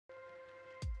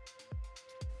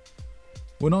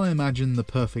When I imagine the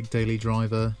perfect daily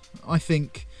driver, I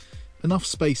think enough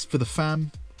space for the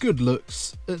fam, good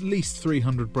looks, at least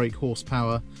 300 brake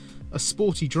horsepower, a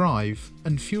sporty drive,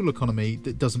 and fuel economy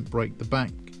that doesn't break the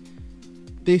bank.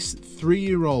 This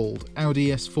 3-year-old Audi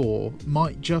S4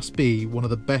 might just be one of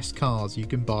the best cars you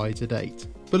can buy to date.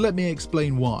 But let me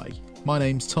explain why. My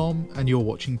name's Tom and you're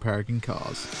watching Paragon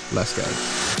Cars. Let's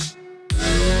go.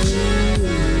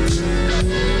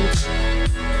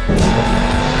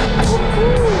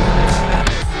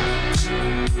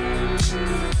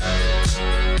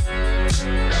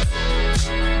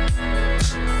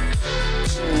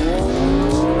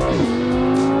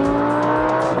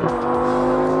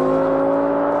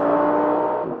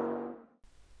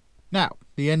 Now,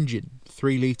 the engine,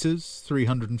 3 litres,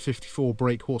 354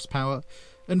 brake horsepower,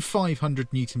 and 500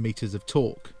 newton meters of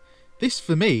torque. This,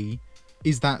 for me,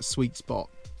 is that sweet spot.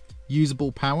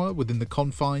 Usable power within the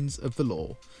confines of the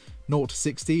law. 0 to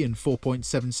 60 in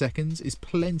 4.7 seconds is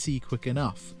plenty quick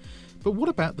enough. But what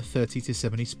about the 30 to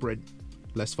 70 sprint?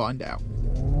 Let's find out.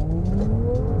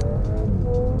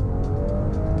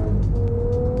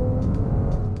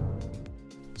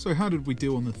 So how did we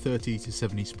do on the 30 to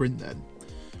 70 sprint then?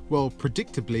 Well,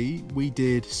 predictably, we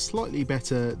did slightly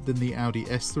better than the Audi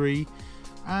S3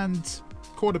 and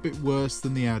quite a bit worse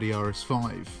than the Audi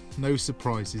RS5. No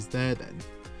surprises there then.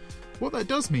 What that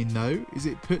does mean though is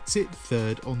it puts it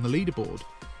third on the leaderboard,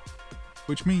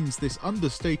 which means this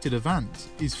understated AVANT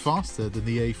is faster than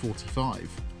the A45.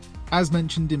 As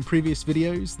mentioned in previous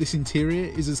videos, this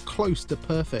interior is as close to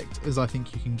perfect as I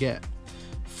think you can get.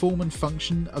 Form and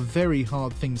function are very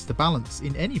hard things to balance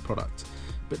in any product,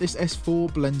 but this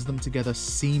S4 blends them together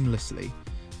seamlessly.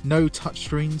 No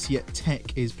touchscreens, yet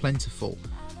tech is plentiful.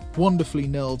 Wonderfully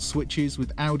knurled switches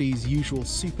with Audi's usual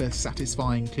super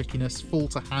satisfying clickiness fall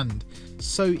to hand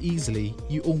so easily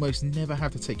you almost never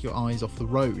have to take your eyes off the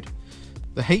road.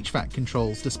 The HVAC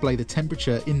controls display the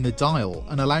temperature in the dial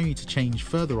and allow you to change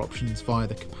further options via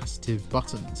the capacitive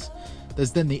buttons.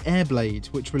 There's then the air blade,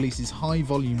 which releases high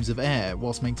volumes of air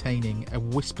whilst maintaining a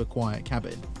whisper quiet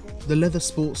cabin. The leather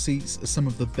sports seats are some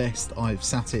of the best I've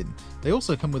sat in. They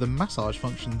also come with a massage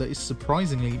function that is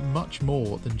surprisingly much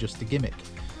more than just a gimmick.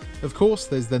 Of course,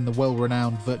 there's then the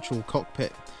well-renowned virtual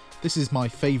cockpit. This is my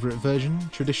favourite version,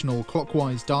 traditional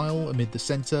clockwise dial amid the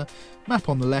centre, map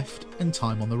on the left and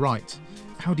time on the right.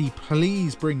 Audi,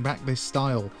 please bring back this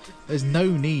style. There's no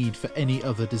need for any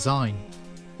other design.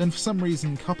 Then for some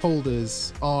reason cup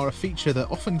holders are a feature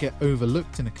that often get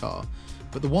overlooked in a car,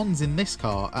 but the ones in this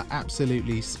car are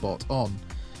absolutely spot on.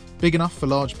 Big enough for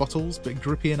large bottles, but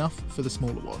grippy enough for the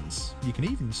smaller ones. You can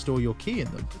even store your key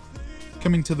in them.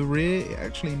 Coming to the rear, it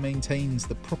actually maintains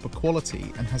the proper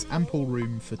quality and has ample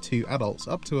room for 2 adults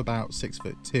up to about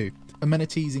 6'2".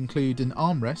 Amenities include an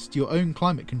armrest, your own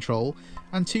climate control,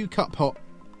 and 2 cup hot...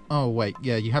 Oh wait,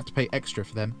 yeah, you have to pay extra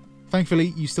for them. Thankfully,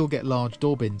 you still get large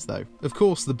door bins though. Of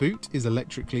course, the boot is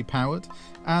electrically powered,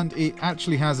 and it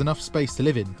actually has enough space to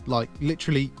live in. Like,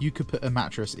 literally, you could put a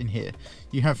mattress in here.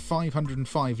 You have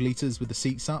 505 litres with the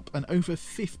seats up, and over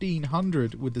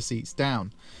 1,500 with the seats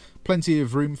down. Plenty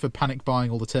of room for panic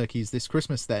buying all the turkeys this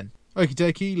Christmas then. Okie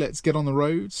dokie, let's get on the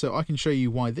road so I can show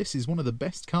you why this is one of the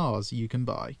best cars you can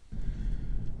buy.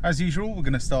 As usual, we're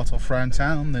going to start off round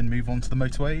town, then move on to the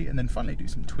motorway, and then finally do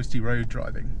some twisty road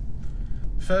driving.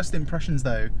 First impressions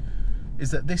though, is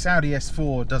that this Audi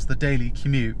S4 does the daily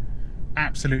commute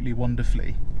absolutely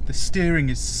wonderfully. The steering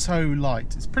is so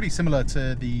light, it's pretty similar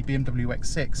to the BMW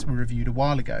X6 we reviewed a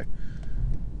while ago.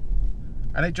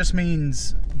 And it just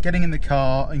means getting in the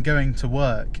car and going to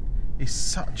work is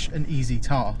such an easy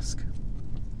task.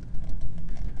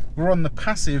 We're on the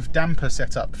passive damper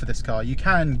setup for this car. You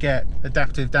can get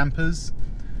adaptive dampers,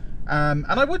 and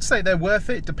I would say they're worth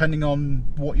it depending on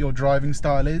what your driving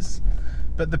style is.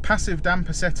 But the passive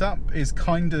damper setup is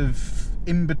kind of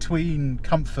in between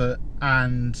comfort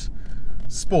and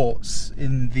sports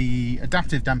in the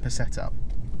adaptive damper setup.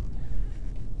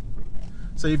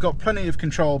 So you've got plenty of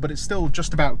control, but it's still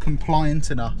just about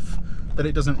compliant enough that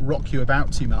it doesn't rock you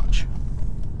about too much.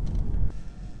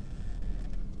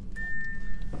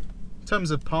 In terms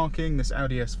of parking, this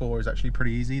Audi S4 is actually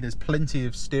pretty easy. There's plenty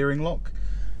of steering lock,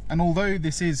 and although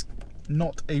this is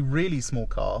not a really small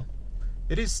car,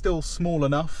 it is still small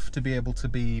enough to be able to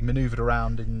be manoeuvred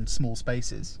around in small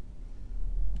spaces.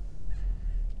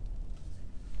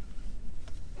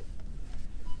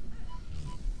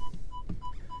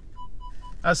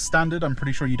 As standard, I'm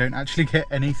pretty sure you don't actually get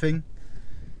anything.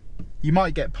 You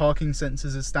might get parking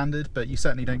sensors as standard, but you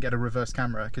certainly don't get a reverse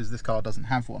camera because this car doesn't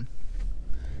have one.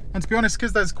 And to be honest,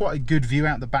 because there's quite a good view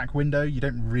out the back window, you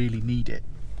don't really need it.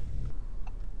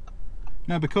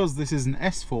 Now, because this is an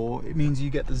S4, it means you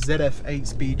get the ZF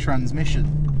 8-speed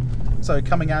transmission. So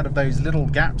coming out of those little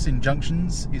gaps in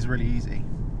junctions is really easy.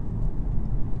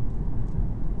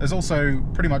 There's also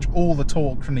pretty much all the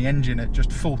torque from the engine at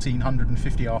just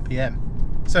 1450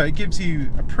 RPM. So it gives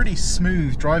you a pretty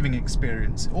smooth driving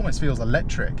experience. It almost feels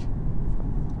electric.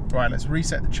 Right, let's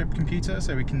reset the trip computer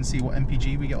so we can see what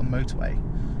MPG we get on the motorway.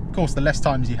 Of course, the less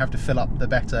times you have to fill up, the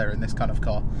better in this kind of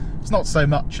car. It's not so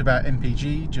much about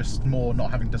MPG, just more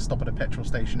not having to stop at a petrol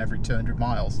station every 200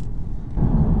 miles.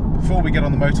 Before we get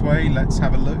on the motorway, let's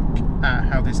have a look at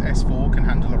how this S4 can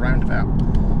handle a roundabout.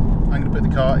 I'm going to put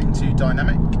the car into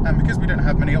dynamic, and because we don't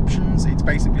have many options, it's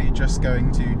basically just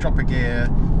going to drop a gear,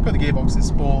 put the gearbox in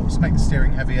sports, make the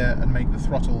steering heavier, and make the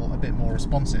throttle a bit more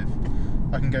responsive.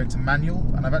 I can go into manual,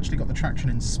 and I've actually got the traction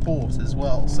in sport as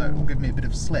well, so it will give me a bit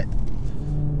of slip.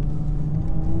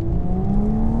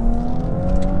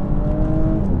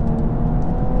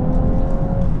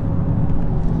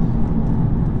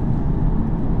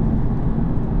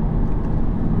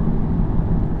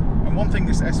 One thing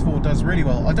this S4 does really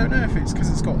well, I don't know if it's because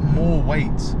it's got more weight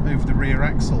over the rear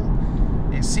axle,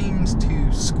 it seems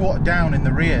to squat down in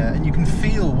the rear and you can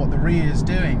feel what the rear is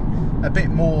doing a bit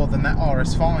more than that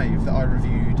RS5 that I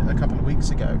reviewed a couple of weeks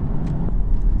ago.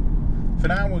 For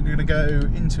now we're going to go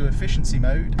into efficiency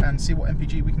mode and see what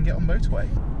MPG we can get on motorway.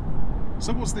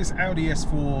 So what's this Audi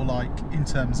S4 like in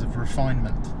terms of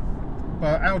refinement?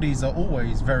 Well, Audis are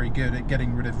always very good at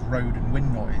getting rid of road and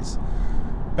wind noise.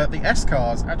 But the S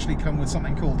cars actually come with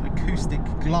something called acoustic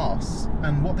glass,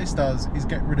 and what this does is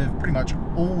get rid of pretty much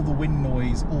all the wind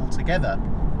noise altogether.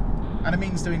 And it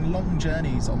means doing long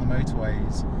journeys on the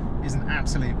motorways is an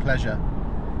absolute pleasure.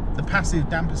 The passive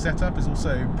damper setup is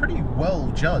also pretty well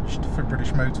judged for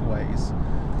British motorways.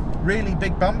 Really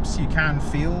big bumps you can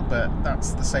feel, but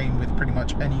that's the same with pretty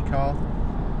much any car.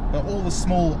 But all the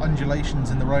small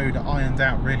undulations in the road are ironed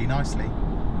out really nicely.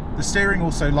 The steering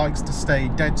also likes to stay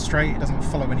dead straight, it doesn't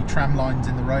follow any tram lines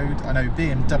in the road. I know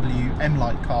BMW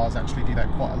M-Light cars actually do that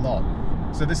quite a lot.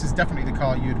 So this is definitely the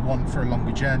car you'd want for a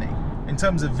longer journey. In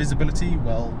terms of visibility,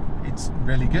 well, it's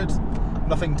really good.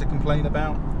 Nothing to complain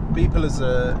about. B pillars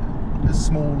are as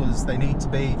small as they need to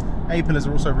be. A pillars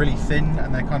are also really thin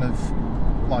and they're kind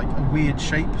of like a weird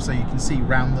shape, so you can see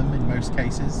round them in most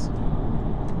cases.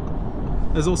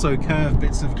 There's also curved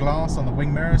bits of glass on the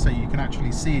wing mirror so you can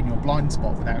actually see in your blind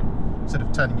spot without sort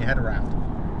of turning your head around.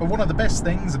 But one of the best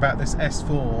things about this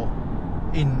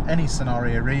S4 in any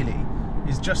scenario really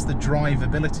is just the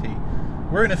drivability.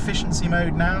 We're in efficiency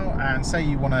mode now, and say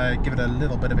you want to give it a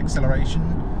little bit of acceleration,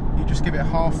 you just give it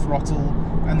half throttle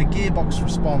and the gearbox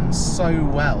responds so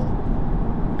well.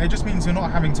 It just means you're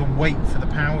not having to wait for the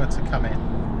power to come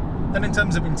in. Then in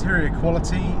terms of interior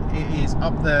quality, it is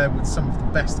up there with some of the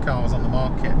best cars on the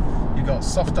market. You've got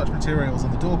soft touch materials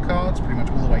on the door cards, pretty much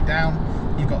all the way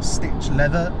down. You've got stitched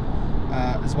leather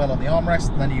as well on the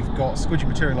armrest, and then you've got squidgy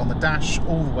material on the dash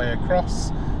all the way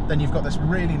across. Then you've got this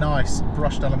really nice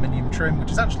brushed aluminium trim,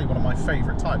 which is actually one of my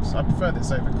favourite types. I prefer this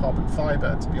over carbon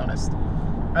fibre, to be honest.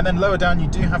 And then lower down you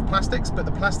do have plastics, but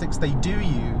the plastics they do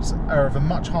use are of a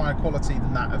much higher quality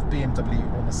than that of BMW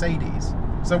or Mercedes.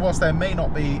 So whilst there may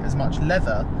not be as much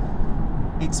leather,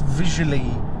 it's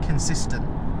visually consistent.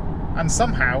 And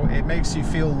somehow it makes you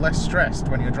feel less stressed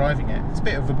when you're driving it. It's a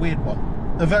bit of a weird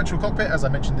one. The virtual cockpit, as I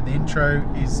mentioned in the intro,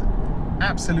 is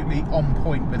absolutely on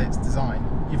point with its design.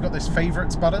 You've got this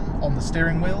favourites button on the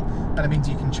steering wheel, and it means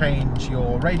you can change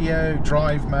your radio,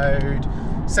 drive mode,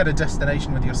 set a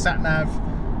destination with your sat-nav.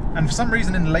 And for some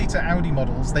reason in the later Audi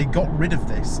models, they got rid of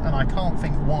this, and I can't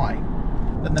think why.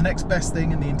 Then the next best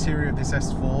thing in the interior of this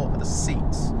S4 are the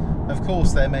seats. Of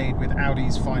course they're made with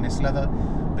Audi's finest leather,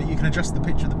 but you can adjust the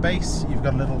pitch of the base. You've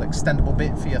got a little extendable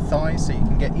bit for your thighs so you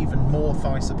can get even more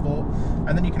thigh support,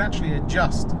 and then you can actually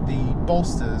adjust the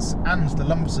bolsters and the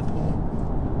lumbar support.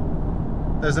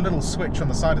 There's a little switch on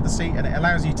the side of the seat and it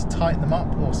allows you to tighten them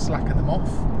up or slacken them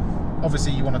off.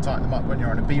 Obviously you want to tighten them up when you're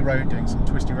on a B road doing some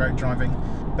twisty road driving,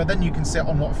 but then you can sit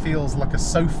on what feels like a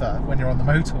sofa when you're on the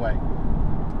motorway.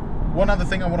 One other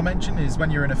thing I want to mention is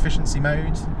when you're in efficiency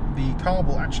mode, the car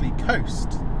will actually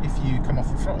coast if you come off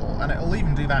the throttle, and it'll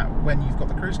even do that when you've got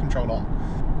the cruise control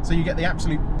on. So you get the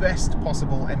absolute best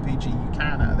possible MPG you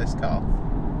can out of this car.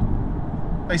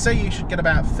 They say you should get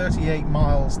about 38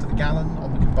 miles to the gallon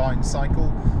on the combined cycle,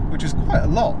 which is quite a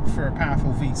lot for a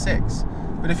powerful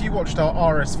V6. But if you watched our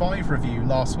RS5 review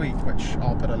last week, which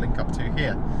I'll put a link up to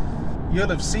here, you'll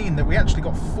have seen that we actually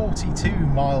got 42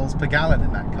 miles per gallon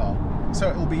in that car. So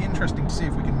it will be interesting to see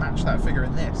if we can match that figure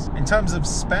in this. In terms of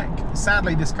spec,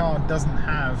 sadly this car doesn't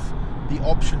have the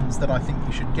options that I think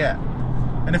you should get.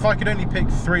 And if I could only pick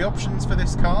 3 options for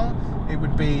this car, it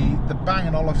would be the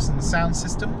Bang & Olufsen sound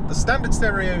system. The standard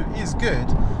stereo is good,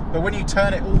 but when you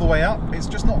turn it all the way up, it's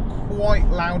just not quite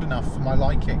loud enough for my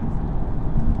liking.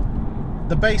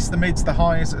 The bass, the mids, the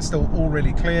highs are still all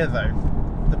really clear though.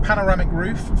 The panoramic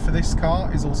roof for this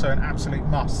car is also an absolute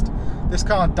must. This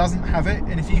car doesn't have it,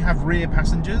 and if you have rear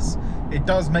passengers, it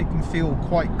does make them feel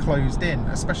quite closed in,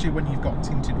 especially when you've got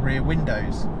tinted rear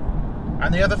windows.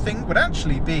 And the other thing would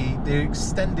actually be the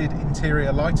extended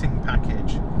interior lighting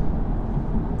package.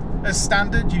 As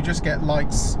standard, you just get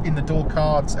lights in the door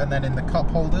cards and then in the cup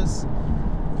holders,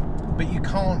 but you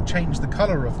can't change the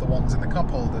colour of the ones in the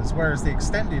cup holders, whereas the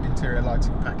extended interior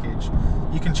lighting package,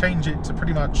 you can change it to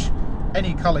pretty much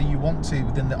any colour you want to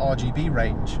within the RGB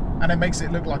range, and it makes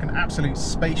it look like an absolute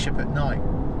spaceship at night.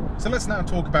 So let's now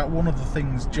talk about one of the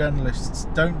things journalists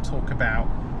don't talk about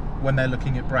when they're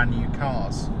looking at brand new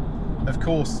cars. Of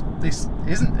course, this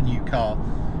isn't a new car.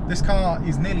 This car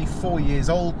is nearly 4 years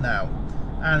old now,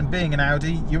 and being an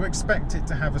Audi, you expect it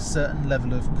to have a certain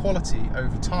level of quality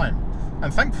over time.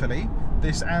 And thankfully,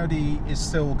 this Audi is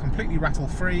still completely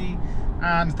rattle-free,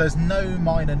 and there's no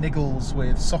minor niggles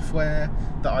with software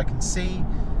that I can see.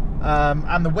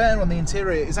 And the wear on the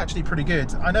interior is actually pretty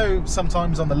good. I know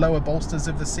sometimes on the lower bolsters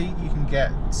of the seat you can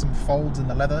get some folds in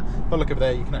the leather, but look over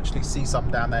there, you can actually see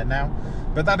some down there now.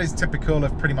 But that is typical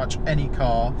of pretty much any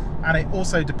car, and it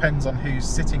also depends on who's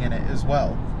sitting in it as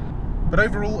well. But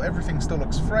overall, everything still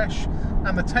looks fresh,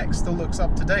 and the tech still looks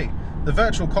up to date. The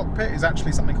virtual cockpit is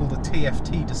actually something called a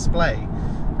TFT display,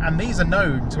 and these are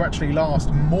known to actually last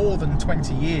more than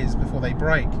 20 years before they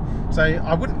break. So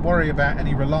I wouldn't worry about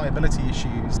any reliability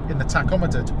issues in the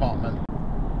tachometer department.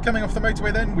 Coming off the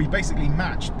motorway then, we basically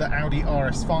matched the Audi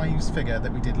RS5's figure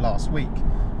that we did last week.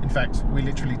 In fact, we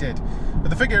literally did. But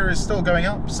the figure is still going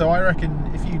up, so I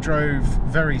reckon if you drove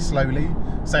very slowly,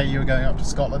 say you were going up to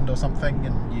Scotland or something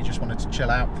and you just wanted to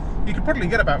chill out, you could probably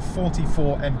get about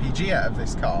 44 mpg out of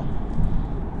this car,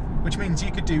 which means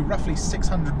you could do roughly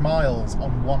 600 miles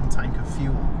on 1 tank of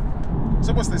fuel.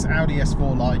 So what's this Audi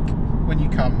S4 like when you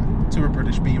come to a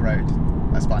British B road?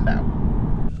 Let's find out.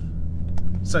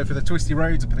 So for the twisty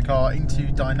roads, I put the car into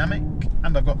dynamic,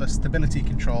 and I've got the stability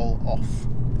control off.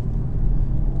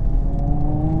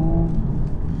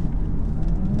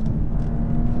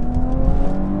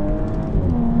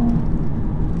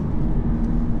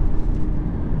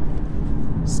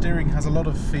 Steering has a lot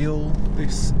of feel.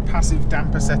 This passive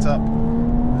damper setup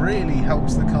really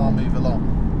helps the car move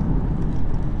along.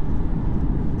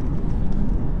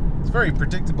 It's very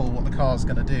predictable what the car's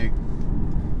going to do.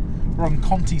 We're on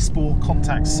Conti Sport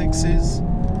Contact 6s,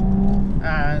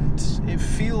 and it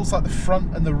feels like the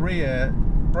front and the rear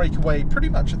break away pretty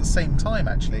much at the same time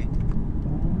actually.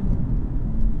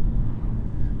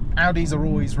 Audis are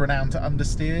always renowned to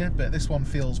understeer, but this one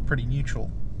feels pretty neutral.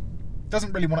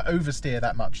 Doesn't really want to oversteer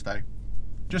that much though.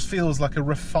 Just feels like a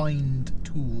refined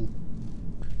tool.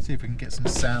 Let's see if we can get some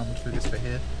sound through this bit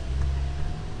here.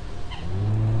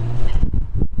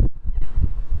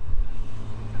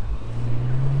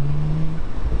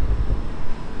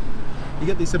 You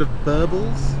get these sort of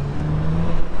burbles,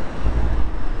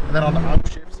 and then on the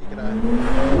upshifts you get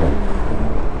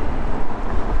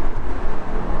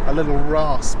a little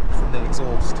rasp from the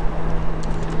exhaust.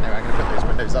 Anyway, I'm going to put those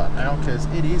windows up now because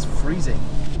it is freezing.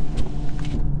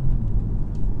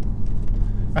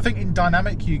 I think in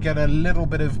dynamic you get a little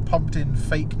bit of pumped in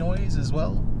fake noise as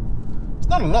well. It's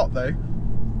not a lot though.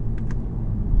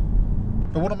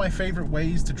 But one of my favourite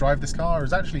ways to drive this car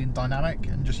is actually in dynamic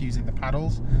and just using the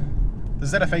paddles. The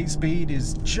ZF8 speed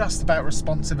is just about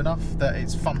responsive enough that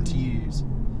it's fun to use.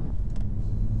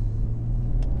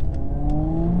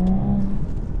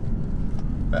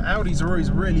 But Audis are always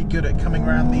really good at coming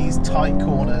around these tight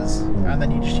corners, and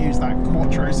then you just use that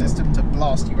Quattro system to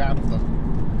blast you out of them.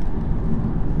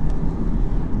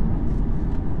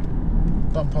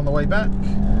 Bump on the way back.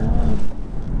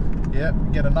 Yep,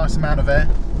 get a nice amount of air.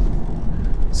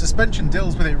 Suspension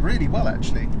deals with it really well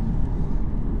actually.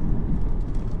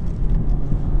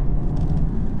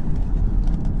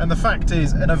 And the fact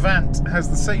is, an Avant has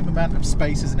the same amount of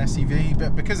space as an SUV,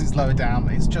 but because it's lower down,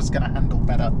 it's just going to handle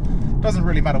better. Doesn't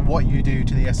really matter what you do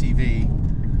to the SUV,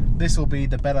 this will be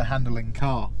the better handling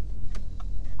car.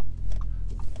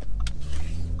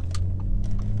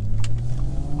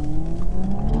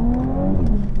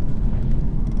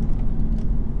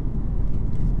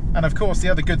 And of course, the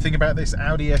other good thing about this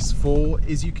Audi S4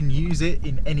 is you can use it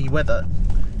in any weather.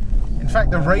 In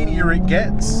fact, the rainier it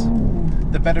gets,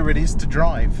 the better it is to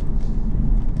drive.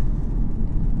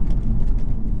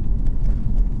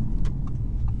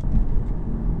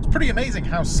 pretty amazing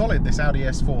how solid this Audi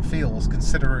S4 feels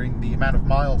considering the amount of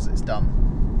miles it's done.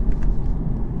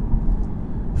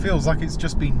 Feels like it's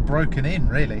just been broken in,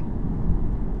 really.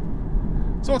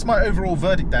 So what's my overall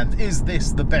verdict then? Is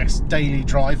this the best daily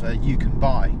driver you can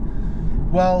buy?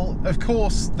 Well, of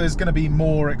course, there's going to be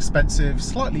more expensive,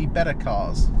 slightly better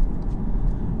cars.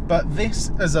 But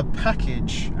this as a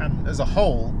package and as a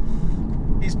whole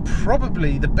is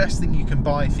probably the best thing you can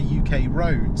buy for UK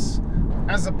roads.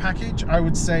 As a package, I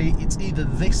would say it's either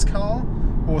this car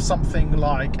or something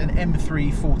like an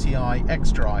M340i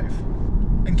xDrive.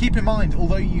 And keep in mind,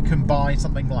 although you can buy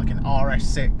something like an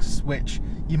RS6, which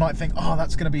you might think, oh,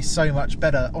 that's going to be so much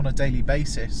better on a daily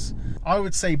basis, I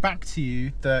would say back to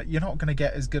you that you're not going to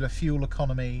get as good a fuel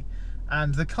economy,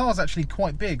 and the car's actually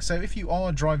quite big, so if you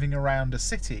are driving around a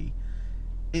city,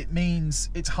 it means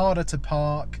it's harder to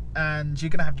park and you're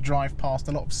going to have to drive past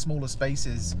a lot of smaller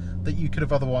spaces that you could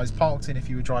have otherwise parked in if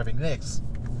you were driving this.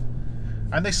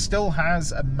 And this still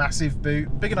has a massive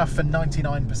boot, big enough for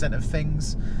 99% of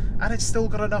things, and it's still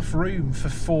got enough room for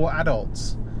 4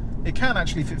 adults. It can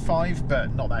actually fit 5,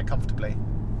 but not that comfortably.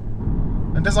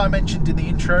 And as I mentioned in the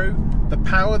intro, the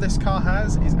power this car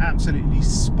has is absolutely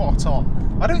spot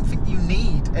on. I don't think you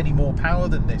need any more power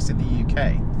than this in the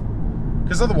UK.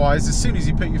 Because otherwise, as soon as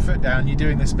you put your foot down, you're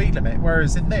doing the speed limit,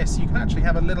 whereas in this, you can actually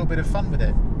have a little bit of fun with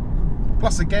it.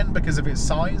 Plus again, because of its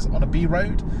size, on a B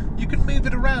road, you can move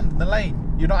it around in the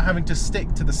lane. You're not having to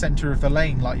stick to the centre of the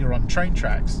lane like you're on train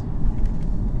tracks.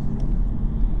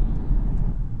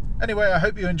 Anyway, I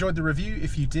hope you enjoyed the review.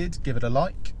 If you did, give it a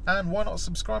like, and why not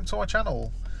subscribe to our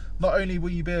channel? Not only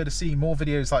will you be able to see more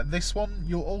videos like this one,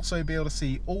 you'll also be able to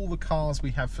see all the cars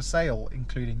we have for sale,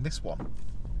 including this one.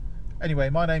 Anyway,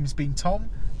 my name's been Tom,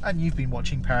 and you've been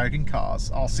watching Paragon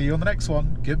Cars. I'll see you on the next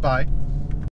one. Goodbye.